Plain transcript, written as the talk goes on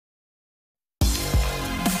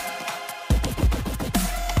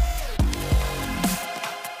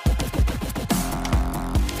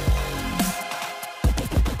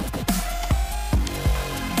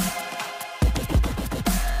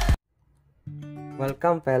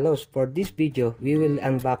Welcome fellows, for this video we will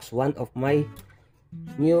unbox one of my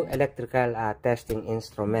new electrical testing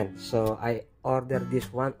instruments. So I ordered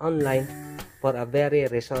this one online for a very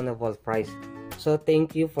reasonable price. So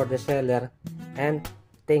thank you for the seller and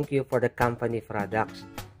thank you for the company products.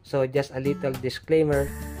 So just a little disclaimer,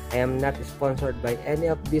 I am not sponsored by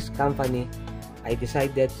any of this company. I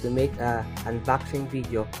decided to make a unboxing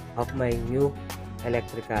video of my new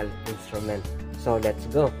electrical instrument. So let's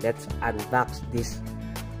go, let's unbox this.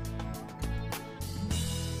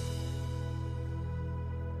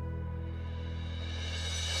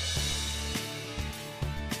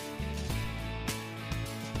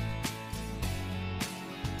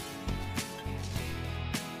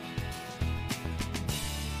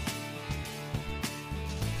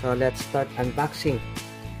 So let's start unboxing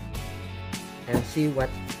and see what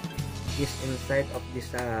is inside of this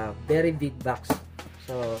very big box.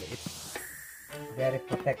 So it's very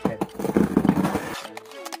protected.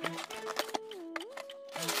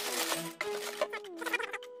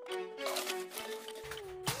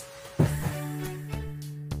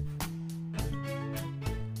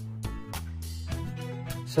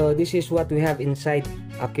 So this is what we have inside: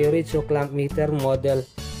 a Kyoritsu clamp meter model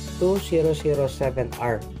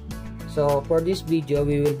 2007R. So for this video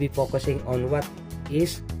we will be focusing on what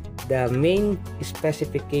is the main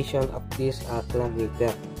specification of this clamp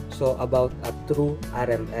meter. So about a true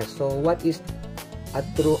RMS. So what is a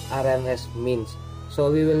true RMS means?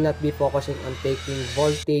 So we will not be focusing on taking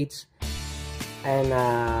voltage and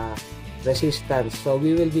resistance. So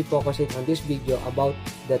we will be focusing on this video about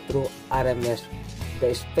the true RMS,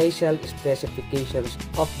 the special specifications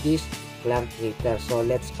of this clamp meter. So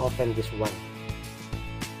let's open this one.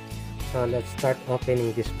 So let's start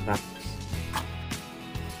opening this box.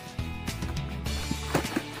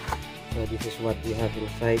 So this is what we have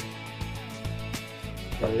inside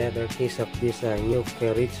the leather case of this new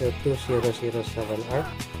Kyoritsu 2007R.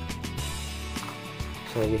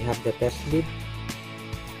 So we have the test lid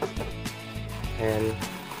and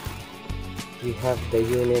we have the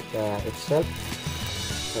unit itself.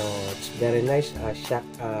 So it's very nice,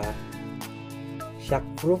 shock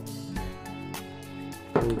proof.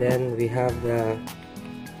 And then we have the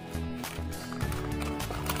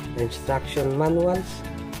instruction manuals,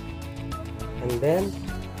 and then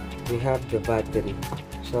we have the battery.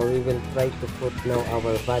 So we will try to put now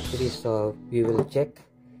our battery. So we will check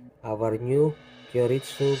our new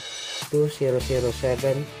Kyoritsu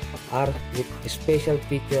 2007R with a special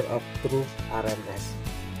feature of true RMS.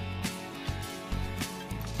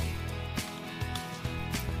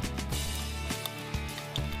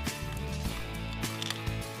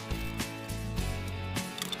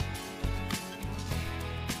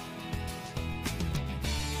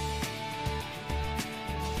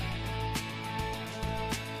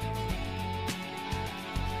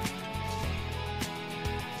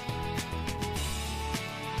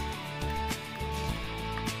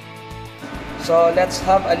 So let's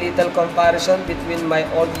have a little comparison between my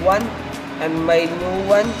old one and my new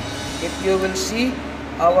one. If you will see,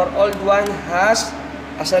 our old one has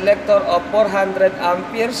a selector of 400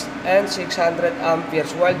 amperes and 600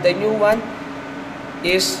 amperes, while the new one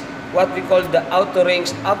is what we call the auto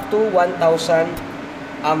range up to 1000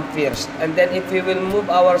 amperes. And then if we will move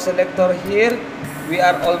our selector here, we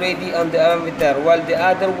are already on the ammeter, while the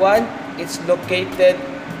other one is located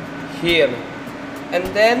here. And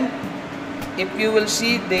then if you will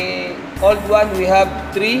see the old one, we have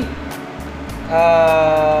three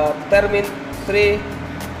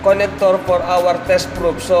connector for our test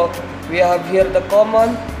probe. So we have here the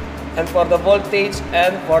common and for the voltage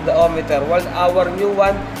and for the ohmmeter, while our new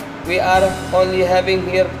one we are only having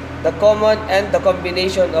here the common and the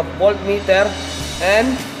combination of voltmeter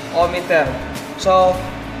and ohmmeter. So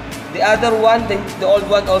the other one, the old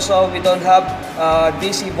one also, we don't have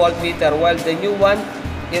DC voltmeter, while the new one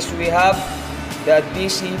is we have the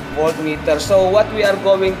DC voltmeter. So what we are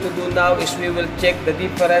going to do now is we will check the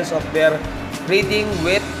difference of their reading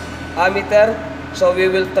with ammeter. So we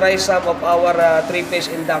will try some of our three-phase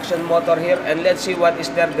induction motor here, and let's see what is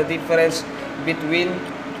there the difference between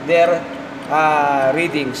their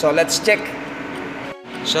reading. So let's check.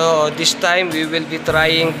 So this time we will be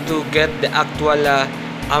trying to get the actual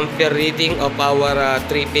ampere reading of our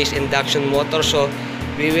three-phase induction motor. So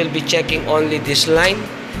we will be checking only this line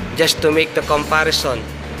just to make the comparison.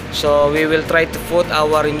 So we will try to put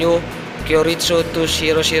our new Kyoritsu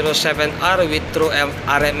 2007R with true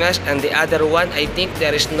RMS, and the other one, I think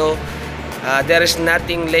there is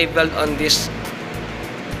nothing labeled on this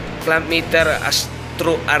clamp meter as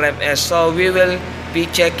true RMS. So we will be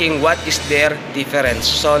checking what is their difference.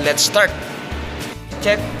 So let's start.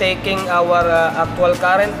 check taking our actual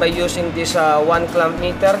current by using this 1 clamp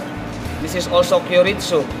meter. This is also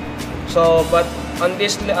Kyoritsu. So, but on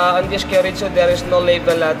this Kyoritsu, there is no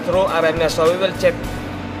label true RMS. So we will check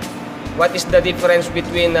what is the difference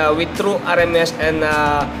between with true RMS and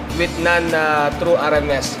with non-true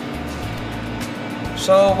RMS.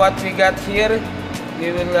 So what we got here,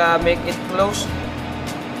 we will make it close.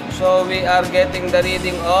 So we are getting the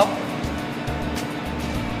reading of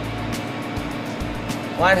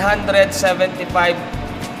 175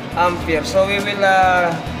 ampere. So we will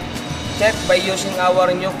check by using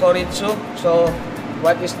our new Kyoritsu. So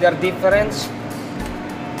what is their difference?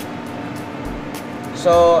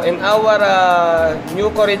 So in our new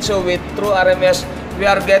Kyoritsu with true RMS, we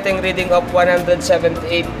are getting reading of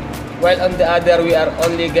 178, while on the other we are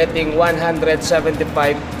only getting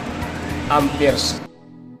 175 amperes.